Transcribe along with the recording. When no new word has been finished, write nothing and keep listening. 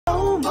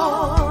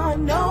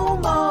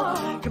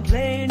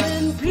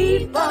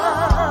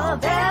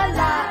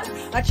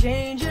are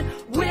changing.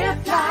 We're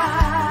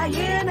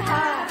flying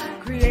high,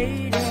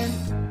 creating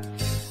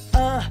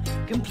a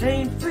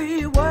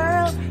complaint-free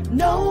world.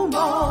 No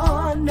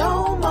more,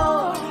 no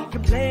more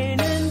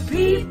complaining.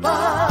 People,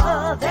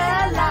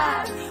 their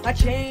lives are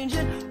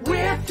changing.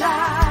 We're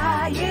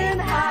flying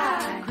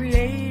high,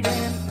 creating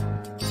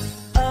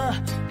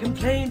a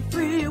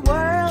complaint-free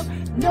world.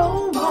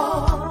 No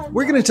more.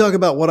 We're going to talk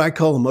about what I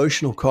call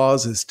emotional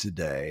causes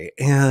today.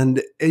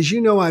 And as you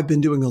know, I've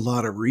been doing a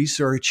lot of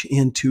research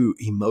into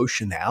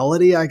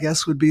emotionality, I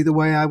guess would be the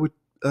way I would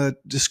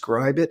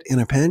describe it in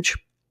a pinch.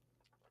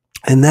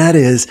 And that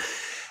is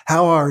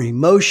how our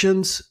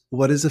emotions,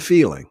 what is a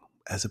feeling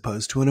as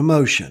opposed to an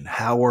emotion?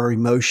 How are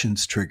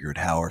emotions triggered?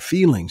 How are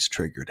feelings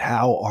triggered?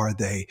 How are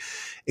they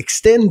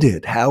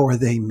extended? How are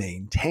they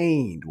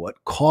maintained?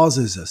 What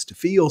causes us to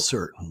feel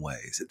certain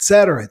ways, et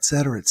cetera, et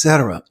cetera, et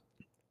cetera.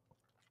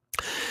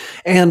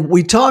 And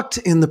we talked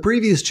in the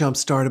previous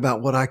JumpStart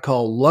about what I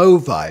call low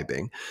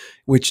vibing,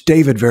 which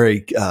David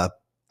very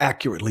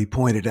accurately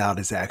pointed out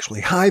is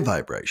actually high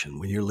vibration.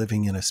 When you're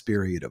living in a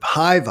period of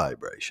high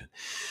vibration,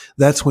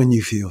 that's when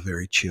you feel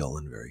very chill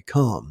and very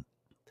calm.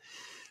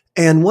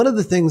 And one of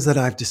the things that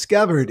I've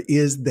discovered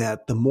is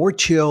that the more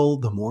chill,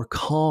 the more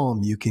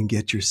calm you can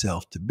get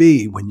yourself to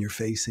be when you're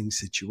facing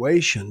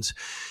situations.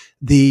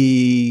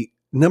 The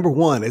number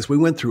one, as we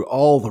went through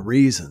all the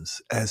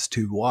reasons as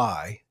to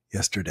why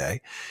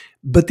yesterday,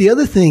 but the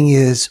other thing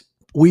is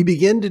we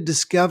begin to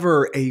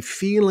discover a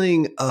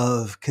feeling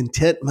of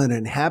contentment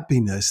and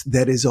happiness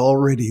that is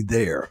already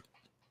there.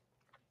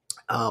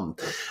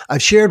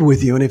 I've shared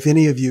with you, and if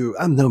any of you,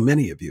 I know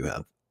many of you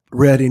have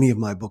read any of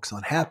my books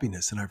on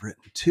happiness, and I've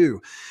written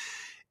two.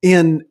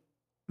 In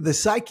the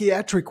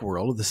psychiatric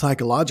world, the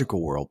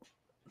psychological world,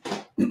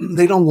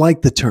 they don't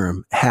like the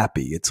term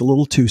happy. It's a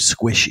little too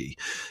squishy.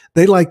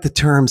 They like the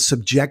term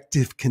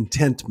subjective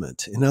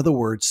contentment. In other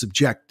words,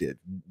 subjective.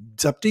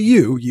 It's up to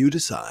you. You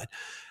decide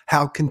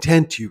how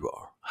content you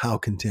are. How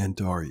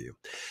content are you?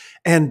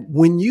 And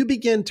when you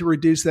begin to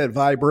reduce that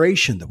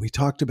vibration that we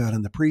talked about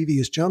in the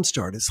previous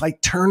JumpStart, it's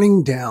like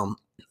turning down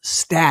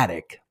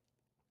static.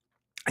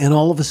 And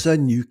all of a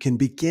sudden, you can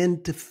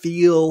begin to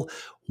feel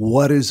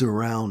what is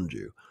around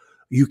you.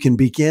 You can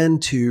begin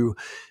to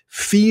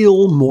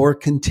feel more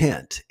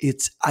content.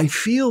 I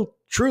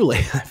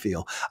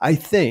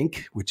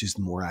think, which is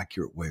the more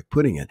accurate way of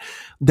putting it,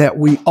 that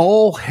we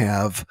all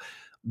have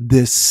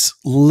this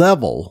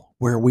level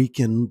where we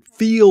can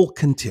feel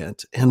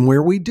content and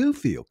where we do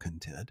feel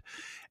content.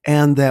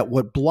 And that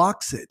what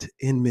blocks it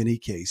in many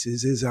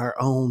cases is our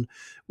own,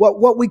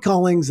 what we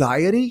call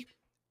anxiety.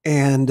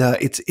 And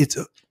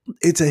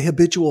it's a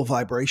habitual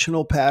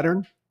vibrational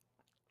pattern.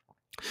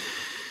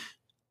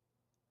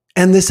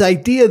 And this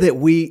idea that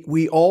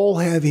we all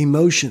have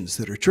emotions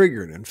that are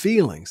triggered and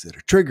feelings that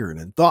are triggered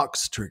and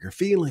thoughts trigger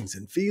feelings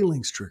and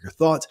feelings trigger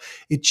thoughts.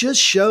 It just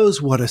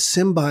shows what a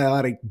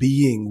symbiotic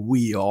being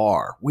we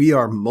are. We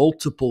are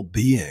multiple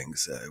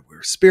beings.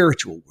 We're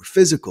spiritual, we're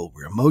physical,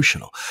 we're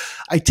emotional.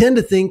 I tend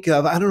to think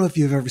of, I don't know if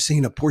you've ever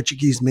seen a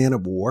Portuguese man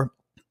of war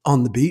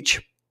on the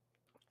beach.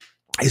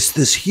 It's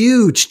this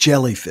huge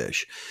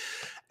jellyfish.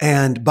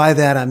 And by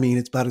that, I mean,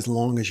 it's about as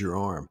long as your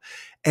arm.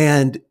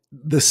 And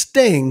the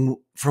sting,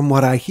 from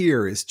what I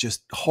hear, is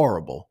just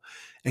horrible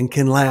and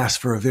can last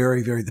for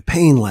the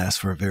pain lasts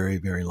for a very,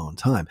 very long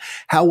time.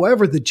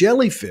 However, the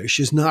jellyfish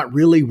is not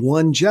really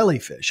one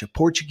jellyfish. A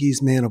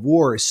Portuguese man of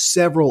war is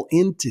several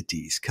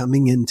entities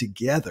coming in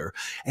together.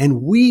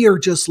 And we are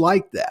just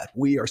like that.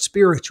 We are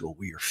spiritual.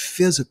 We are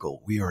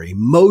physical. We are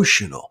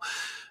emotional.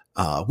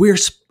 We're,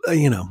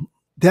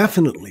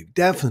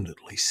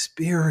 definitely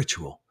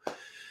spiritual.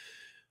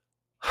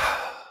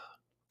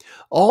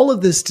 All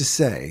of this to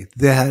say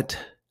that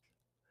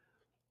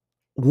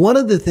one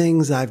of the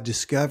things I've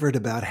discovered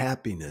about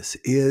happiness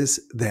is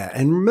that,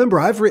 and remember,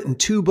 I've written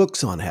 2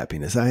 books on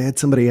happiness. I had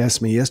somebody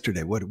ask me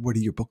yesterday, what are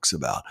your books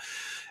about?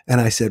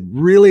 And I said,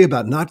 really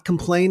about not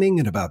complaining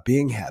and about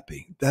being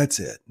happy. That's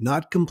it.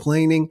 Not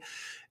complaining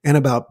and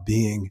about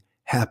being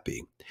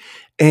happy.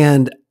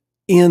 And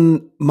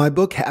in my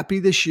book, Happy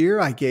This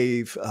Year, I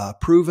gave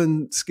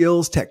proven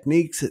skills,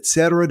 techniques,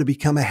 etc., to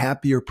become a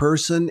happier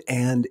person.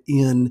 And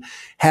in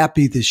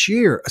Happy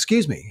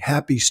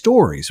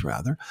Stories,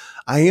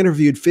 I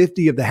interviewed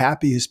 50 of the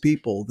happiest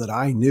people that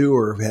I knew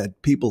or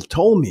had people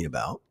told me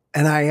about.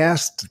 And I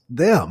asked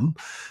them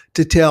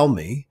to tell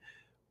me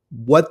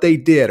what they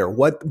did or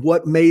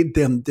what made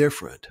them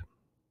different.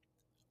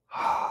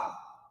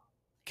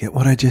 Get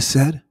what I just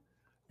said?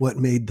 What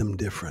made them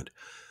different?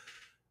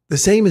 The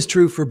same is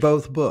true for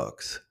both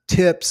books.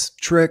 Tips,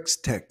 tricks,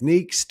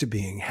 techniques to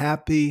being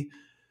happy,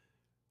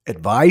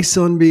 advice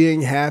on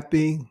being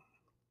happy.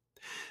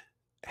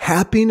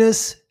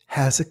 Happiness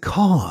has a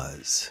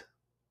cause.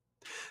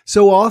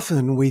 So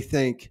often we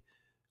think,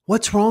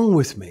 what's wrong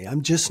with me?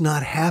 I'm just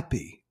not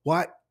happy.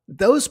 Why?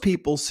 Those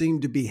people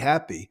seem to be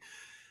happy,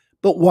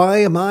 but why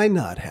am I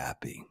not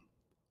happy?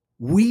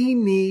 We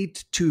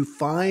need to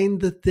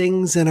find the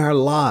things in our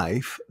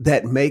life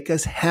that make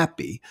us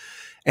happy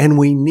And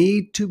we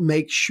need to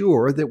make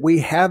sure that we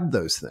have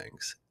those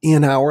things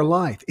in our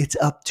life. It's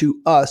up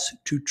to us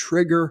to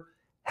trigger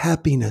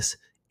happiness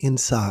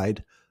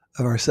inside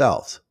of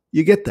ourselves.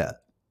 You get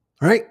that,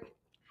 right?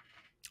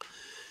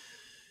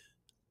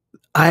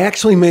 I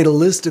actually made a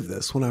list of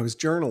this when I was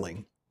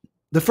journaling.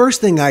 The first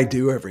thing I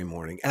do every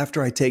morning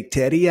after I take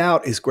Teddy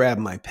out is grab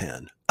my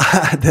pen.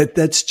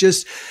 That's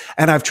just,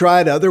 and I've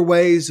tried other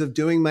ways of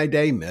doing my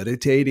day,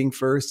 meditating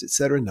first,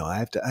 etc. No, I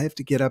have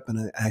to get up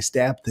and I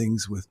stab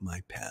things with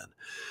my pen.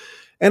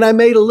 And I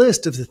made a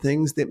list of the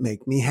things that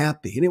make me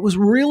happy. And it was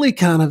really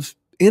kind of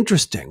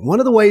interesting. One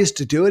of the ways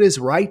to do it is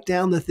write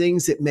down the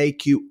things that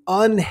make you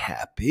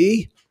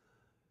unhappy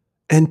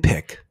and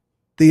pick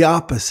the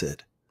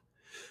opposite.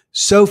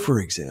 So, for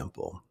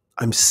example,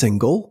 I'm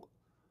single.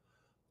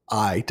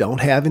 I don't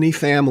have any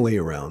family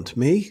around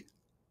me.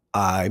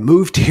 I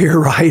moved here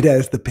right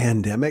as the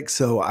pandemic,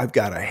 so I've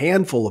got a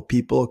handful of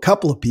people, a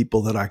couple of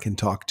people that I can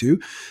talk to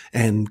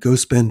and go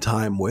spend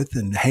time with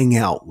and hang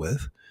out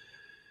with.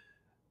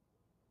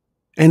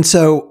 And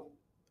so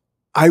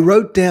I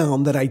wrote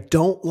down that I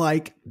don't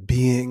like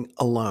being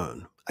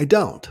alone. I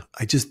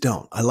just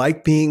don't. I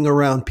like being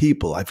around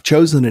people. I've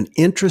chosen an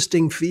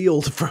interesting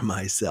field for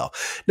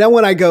myself. Now,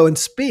 when I go and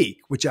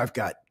speak, which I've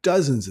got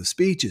dozens of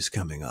speeches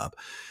coming up,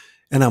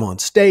 and I'm on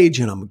stage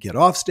and I'm going to get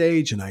off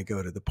stage and I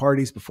go to the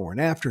parties before and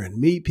after and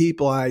meet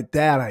people, I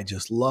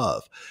just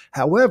love.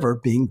 However,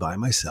 being by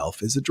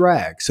myself is a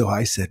drag. So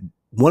I said,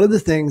 one of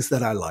the things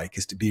that I like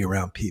is to be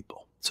around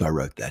people. So I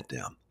wrote that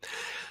down.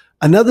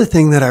 Another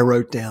thing that I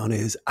wrote down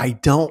is I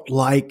don't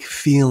like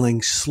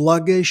feeling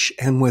sluggish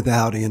and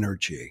without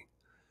energy.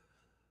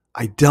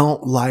 I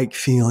don't like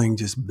feeling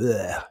just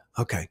bleh.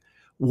 Okay.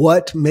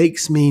 What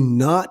makes me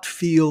not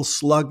feel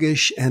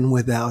sluggish and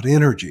without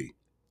energy?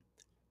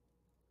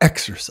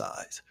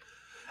 Exercise.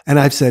 And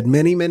I've said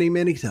many, many,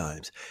 many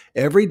times,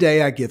 every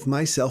day I give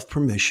myself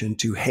permission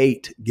to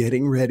hate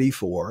getting ready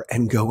for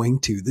and going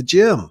to the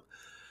gym.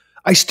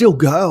 I still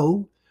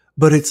go,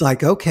 but it's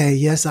like, okay,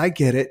 yes, I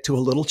get it, to a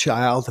little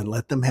child and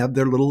let them have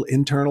their little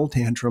internal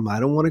tantrum. I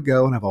don't want to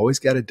go, and I've always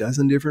got a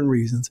dozen different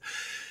reasons.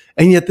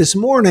 And yet this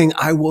morning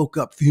I woke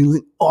up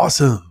feeling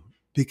awesome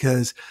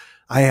because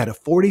I had a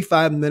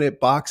 45-minute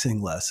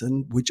boxing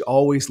lesson, which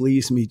always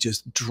leaves me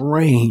just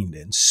drained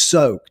and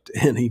soaked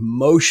and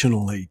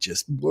emotionally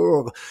just,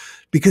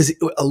 because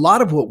a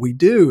lot of what we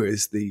do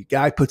is the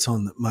guy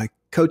my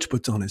coach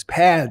puts on his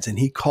pads and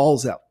he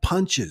calls out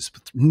punches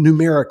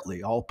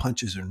numerically. All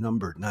punches are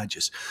numbered, and I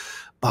just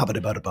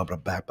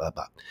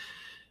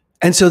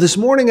And so this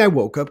morning I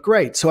woke up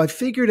great. So I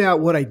figured out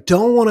what I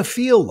don't want to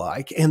feel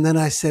like. And then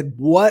I said,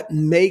 what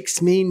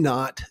makes me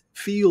not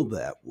feel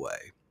that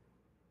way?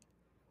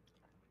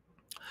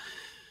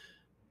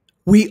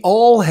 We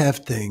all have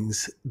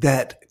things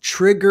that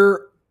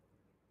trigger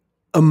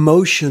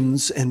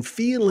emotions and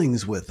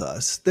feelings with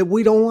us that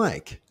we don't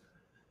like.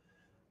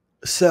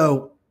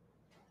 So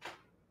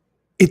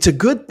it's a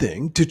good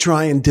thing to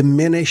try and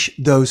diminish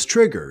those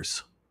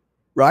triggers,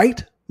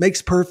 right?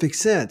 Makes perfect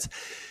sense.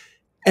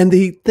 And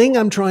the thing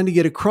I'm trying to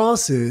get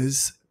across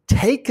is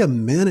take a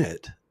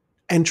minute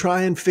and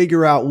try and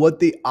figure out what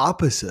the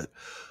opposite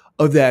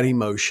of that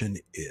emotion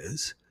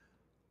is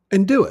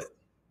and do it.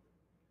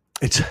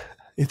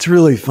 It's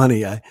really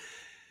funny.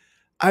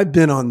 I've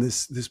been on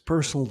this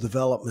personal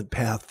development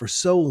path for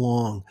so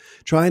long,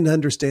 trying to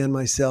understand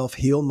myself,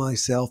 heal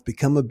myself,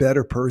 become a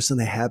better person,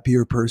 a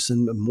happier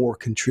person, more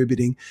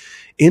contributing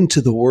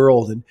into the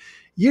world. And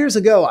years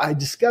ago, I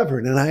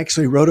discovered, and I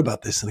actually wrote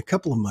about this in a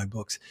couple of my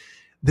books,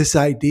 this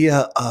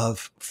idea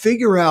of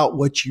figure out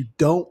what you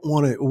don't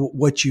want to,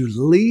 what you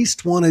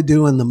least want to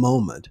do in the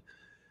moment.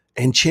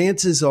 And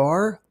chances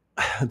are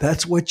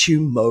that's what you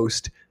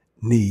most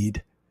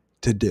need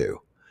to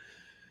do.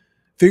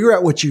 Figure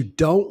out what you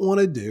don't want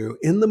to do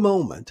in the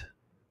moment,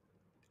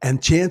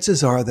 and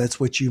chances are that's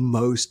what you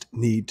most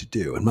need to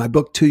do. In my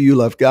book, To You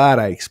Love God,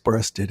 I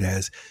expressed it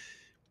as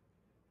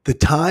the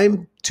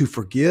time to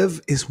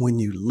forgive is when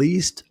you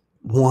least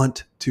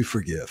want to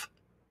forgive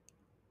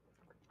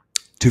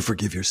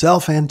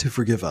yourself and to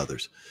forgive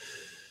others.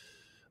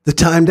 The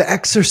time to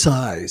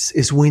exercise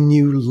is when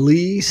you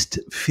least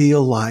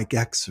feel like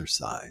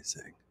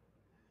exercising.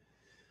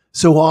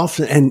 So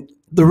often, and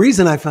the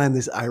reason I find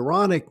this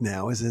ironic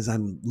now is as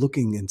I'm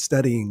looking and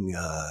studying,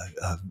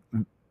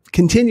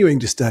 continuing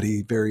to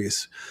study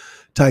various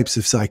types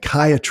of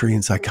psychiatry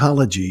and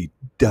psychology,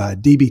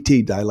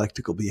 DBT,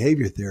 dialectical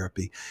behavior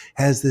therapy,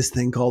 has this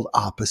thing called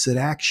opposite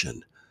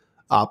action.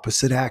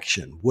 Opposite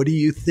action. What do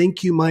you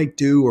think you might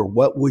do, or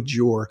what would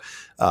your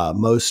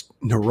most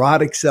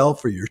neurotic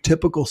self or your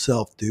typical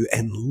self do?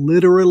 And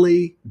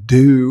literally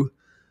do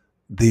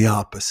the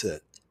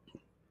opposite.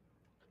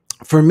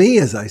 For me,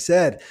 as I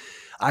said,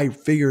 I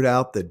figured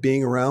out that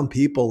being around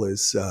people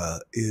is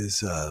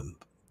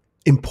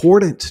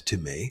important to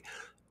me.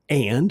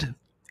 And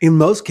in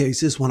most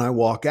cases, when I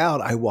walk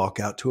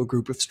out to a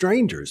group of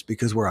strangers,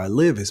 because where I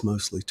live is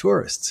mostly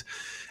tourists.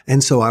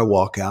 And so I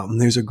walk out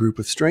and there's a group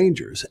of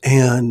strangers.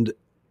 And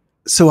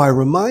so I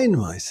remind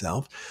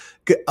myself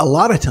A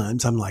lot of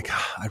times I'm like,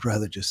 I'd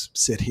rather just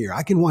sit here.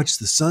 I can watch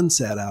the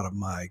sunset out of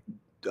my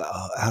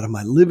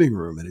living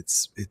room, and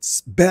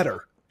it's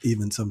better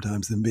even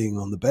sometimes than being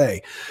on the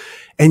bay.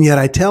 And yet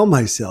I tell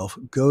myself,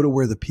 go to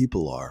where the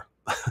people are.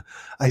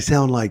 I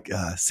sound like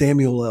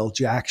Samuel L.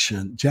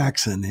 Jackson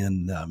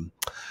in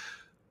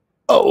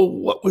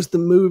what was the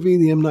movie?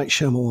 The M. Night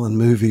Shyamalan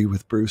movie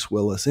with Bruce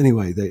Willis.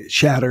 Anyway, the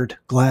Shattered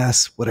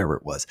Glass, whatever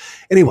it was.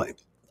 Anyway,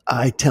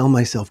 I tell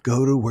myself,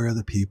 go to where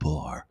the people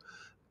are.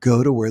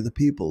 Go to where the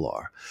people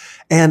are.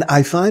 And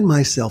I find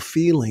myself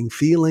feeling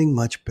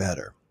much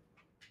better.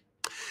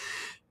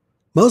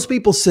 Most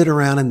people sit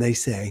around and they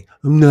say,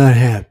 I'm not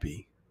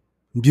happy.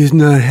 I'm just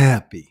not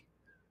happy.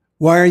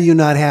 Why are you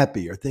not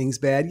happy? Are things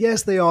bad?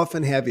 Yes, they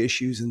often have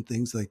issues and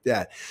things like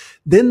that.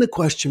 Then the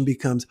question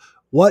becomes,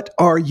 what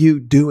are you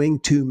doing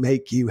to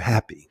make you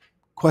happy?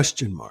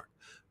 Question mark.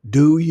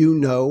 Do you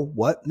know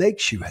what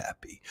makes you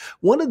happy?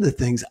 One of the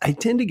things, I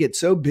tend to get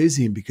so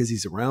busy, and because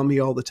he's around me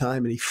all the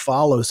time and he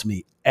follows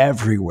me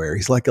everywhere.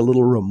 He's like a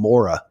little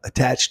remora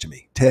attached to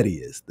me. Teddy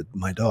is,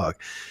 my dog.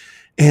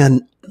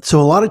 And so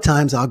a lot of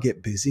times I'll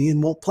get busy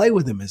and won't play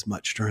with him as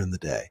much during the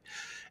day.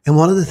 And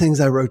one of the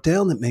things I wrote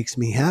down that makes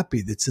me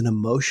happy, that's an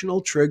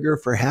emotional trigger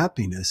for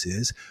happiness,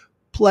 is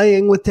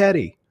playing with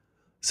Teddy.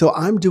 So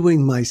I'm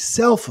doing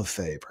myself a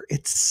favor.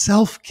 It's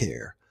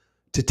self-care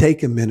to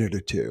take a minute or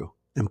two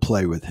and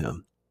play with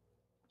him.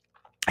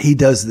 He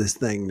does this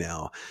thing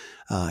now.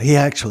 He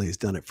actually has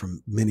done it for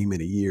many,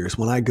 many years.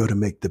 When I go to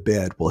make the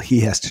bed, well,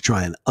 he has to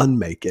try and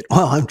unmake it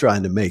while I'm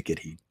trying to make it.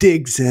 He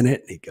digs in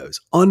it and he goes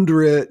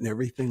under it and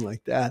everything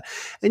like that.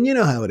 And you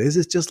know how it is.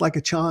 It's just like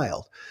a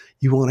child.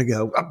 You want to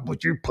go,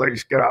 would you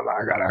please get up?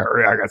 I got to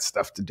hurry. I got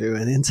stuff to do.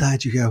 And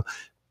inside you go,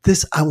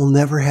 I will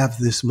never have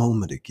this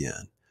moment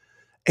again.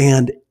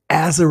 And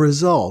as a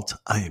result,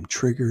 I am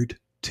triggered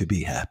to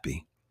be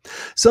happy.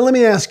 So let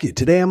me ask you,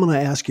 today I'm going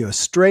to ask you a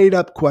straight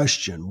up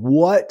question.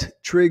 What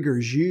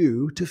triggers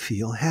you to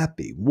feel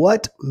happy?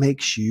 What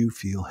makes you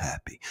feel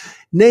happy?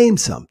 Name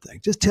something.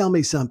 Just tell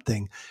me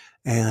something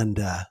and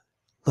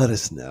let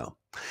us know.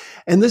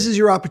 And this is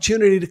your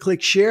opportunity to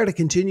click share to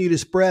continue to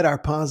spread our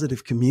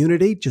positive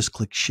community. Just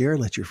click share,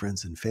 let your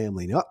friends and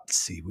family know. Let's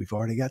see, we've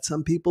already got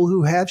some people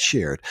who have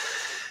shared.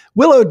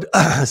 Willow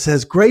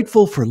says,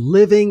 grateful for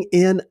living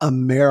in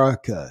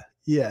America.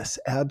 Yes,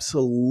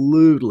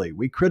 absolutely.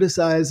 We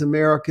criticize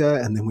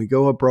America and then we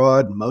go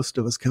abroad and most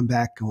of us come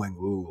back going,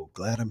 ooh,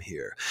 glad I'm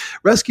here.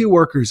 Rescue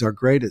workers are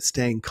great at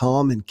staying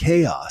calm in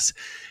chaos.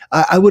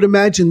 I would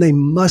imagine they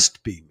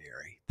must be,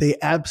 Mary. They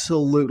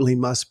absolutely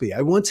must be.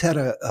 I once had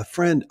a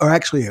friend, or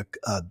actually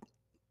a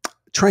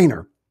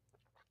trainer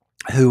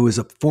who was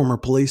a former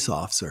police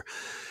officer.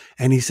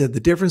 And he said the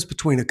difference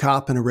between a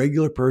cop and a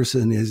regular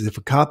person is if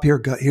a cop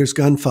hears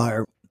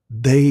gunfire,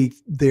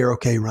 they're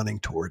okay running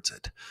towards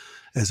it,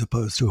 as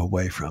opposed to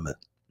away from it.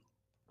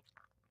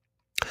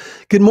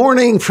 Good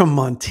morning from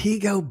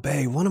Montego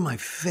Bay, one of my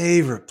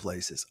favorite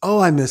places. Oh,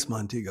 I miss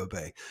Montego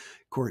Bay.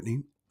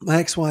 Courtney, my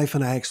ex-wife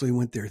and I actually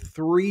went there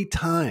 3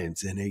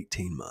 times in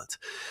 18 months.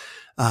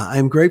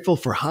 I'm grateful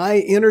for high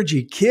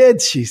energy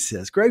kids, she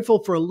says.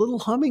 Grateful for a little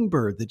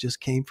hummingbird that just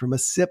came from a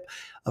sip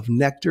of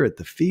nectar at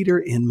the feeder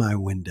in my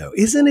window.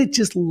 Isn't it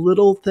just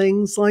little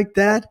things like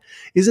that?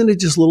 Isn't it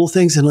just little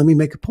things? And let me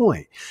make a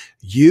point.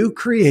 You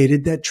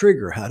created that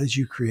trigger. How did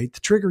you create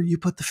the trigger? You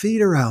put the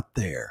feeder out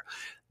there.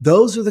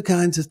 Those are the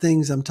kinds of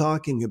things I'm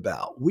talking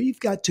about. We've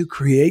got to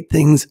create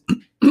things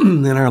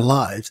in our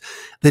lives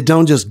that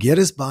don't just get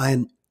us by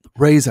and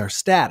raise our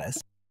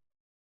status,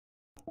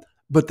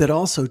 but that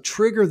also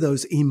trigger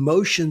those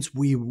emotions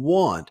we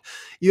want.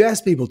 You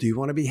ask people, do you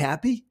want to be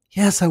happy?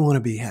 Yes, I want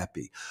to be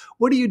happy.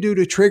 What do you do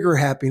to trigger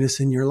happiness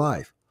in your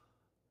life?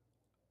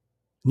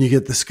 And you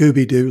get the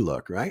Scooby-Doo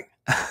look, right?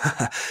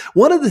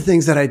 One of the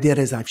things that I did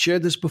is, I've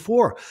shared this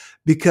before,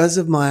 because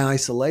of my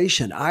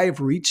isolation, I've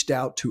reached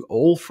out to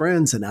old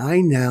friends and I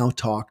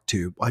talk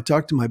to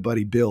my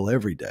buddy Bill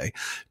every day,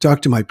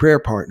 talk to my prayer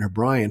partner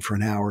Brian for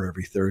an hour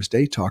every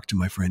Thursday, talk to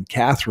my friend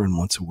Catherine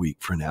once a week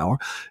for an hour,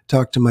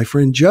 talk to my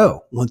friend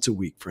Joe once a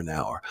week for an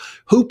hour.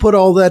 Who put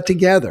all that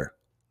together?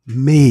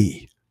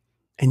 Me.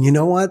 And you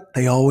know what?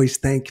 They always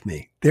thank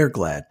me. They're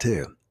glad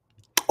too.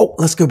 Oh,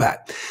 let's go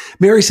back.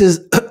 Mary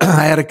says,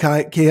 I had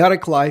a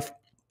chaotic life,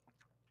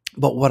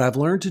 but what I've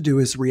learned to do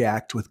is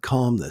react with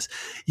calmness.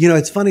 You know,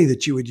 it's funny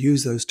that you would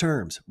use those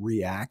terms,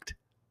 react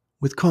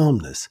with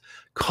calmness.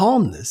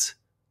 Calmness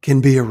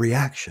can be a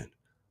reaction.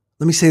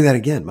 Let me say that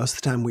again. Most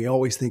of the time we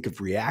always think of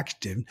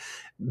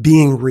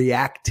being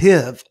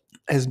reactive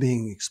as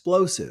being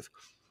explosive.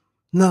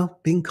 No,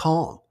 being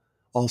calm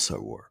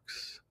also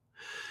works.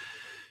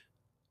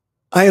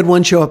 I had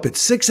one show up at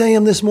 6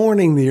 a.m. this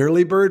morning. The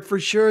early bird for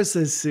sure,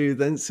 says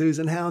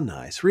Susan. How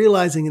nice.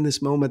 Realizing in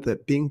this moment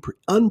that being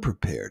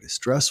unprepared is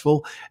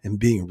stressful and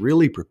being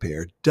really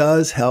prepared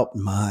does help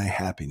my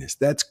happiness.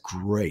 That's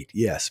great.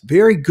 Yes,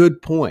 very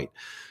good point,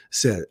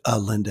 said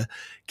Linda.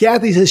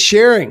 Kathy says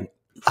sharing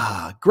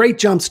Great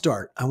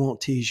JumpStart. I won't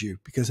tease you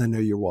because I know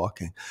you're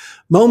walking.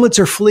 Moments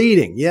are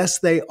fleeting. Yes,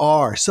 they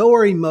are. So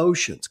are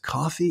emotions.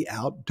 Coffee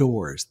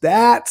outdoors.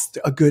 That's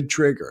a good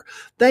trigger.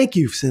 Thank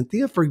you,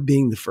 Cynthia, for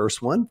being the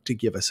first one to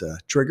give us a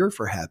trigger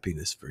for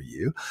happiness for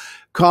you.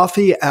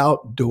 Coffee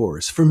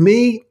outdoors. For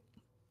me,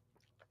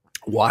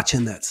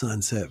 watching that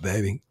sunset,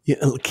 baby.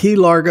 Key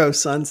Largo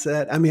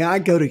sunset. I mean, I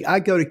go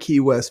to Key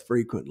West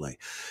frequently,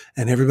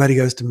 and everybody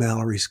goes to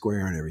Mallory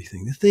Square and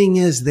everything. The thing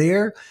is,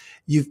 there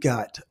you've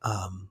got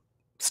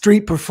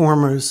street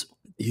performers,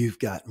 you've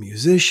got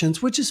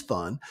musicians, which is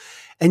fun,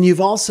 and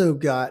you've also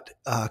got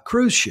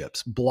cruise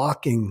ships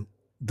blocking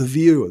the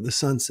view of the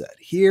sunset.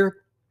 Here,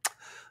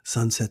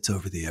 sunset's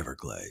over the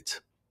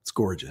Everglades. It's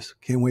gorgeous.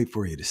 Can't wait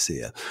for you to see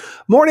it.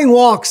 Morning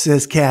walk,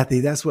 says Kathy.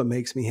 That's what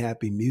makes me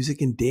happy.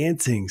 Music and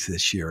dancing,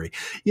 says Sherry.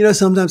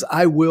 Sometimes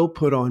I will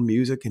put on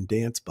music and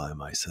dance by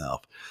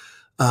myself.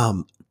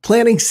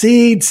 Planting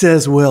seeds,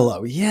 says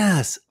Willow.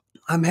 Yes,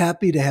 I'm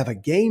happy to have a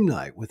game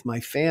night with my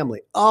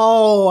family.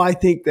 Oh, I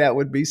think that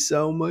would be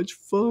so much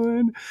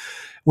fun.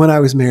 When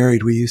I was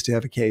married, we used to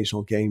have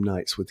occasional game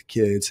nights with the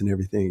kids and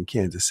everything in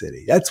Kansas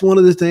City. That's one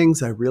of the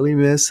things I really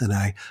miss, and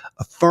I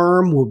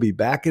affirm will be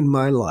back in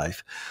my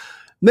life.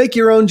 Make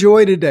your own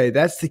joy today.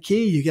 That's the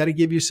key. You got to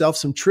give yourself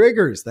some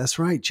triggers. That's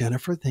right,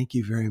 Jennifer. Thank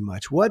you very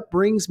much. What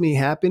brings me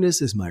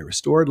happiness is my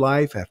restored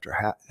life after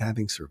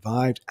having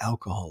survived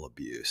alcohol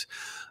abuse.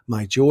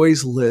 My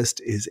joys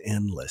list is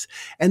endless.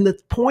 And the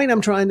point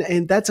I'm trying to,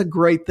 and that's a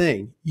great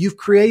thing. You've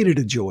created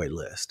a joy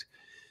list.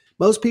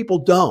 Most people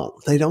don't.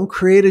 They don't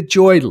create a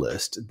joy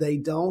list. They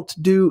don't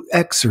do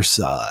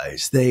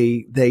exercise.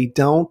 They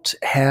don't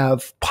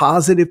have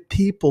positive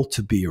people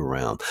to be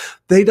around.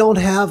 They don't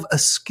have a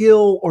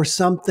skill or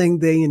something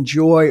they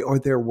enjoy or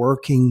they're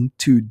working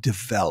to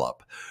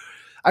develop.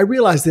 I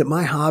realized that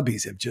my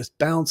hobbies have just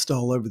bounced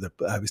all over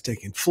I was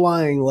taking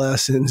flying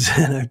lessons,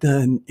 and I've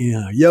done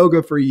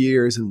yoga for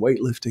years and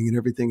weightlifting and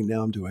everything. And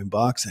now I'm doing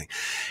boxing.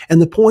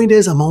 And the point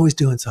is, I'm always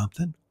doing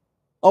something,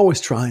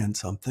 always trying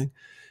something.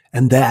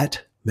 And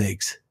that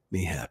makes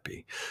me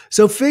happy.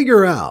 So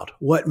figure out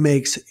what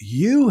makes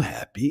you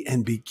happy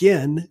and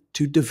begin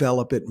to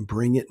develop it and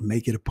bring it and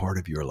make it a part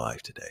of your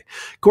life today.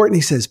 Courtney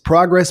says,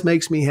 progress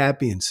makes me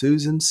happy. And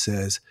Susan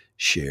says,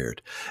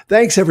 shared.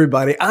 Thanks,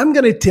 everybody. I'm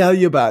going to tell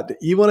you about,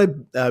 you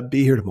want to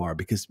be here tomorrow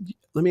because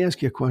let me ask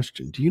you a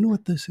question. Do you know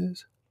what this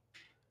is?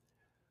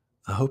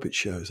 I hope it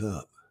shows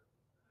up.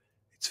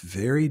 It's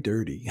very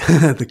dirty.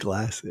 The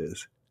glass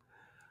is.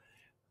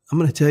 I'm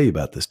going to tell you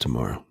about this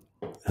tomorrow.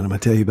 And I'm going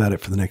to tell you about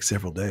it for the next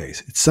several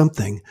days. It's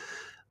something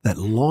that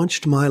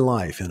launched my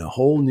life in a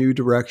whole new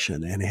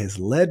direction and has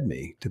led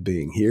me to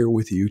being here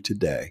with you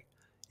today.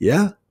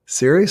 Yeah,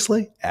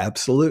 seriously?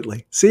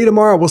 Absolutely. See you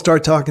tomorrow. We'll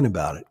start talking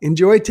about it.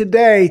 Enjoy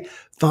today.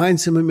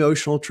 Find some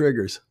emotional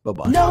triggers.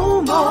 Bye-bye.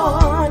 No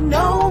more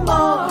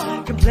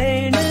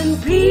complaining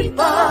people.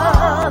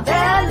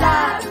 Their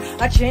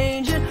lives are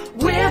changing.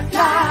 We're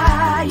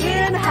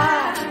flying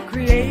high,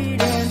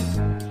 creating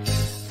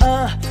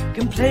a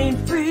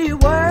complaint-free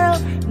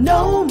world.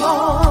 No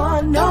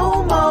more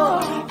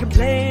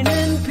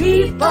complaining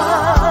people.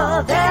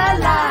 Their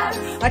lives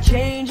are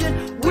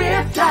changing.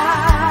 We're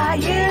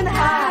flying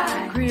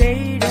high,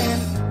 creating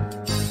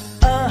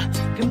a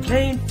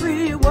complaint-free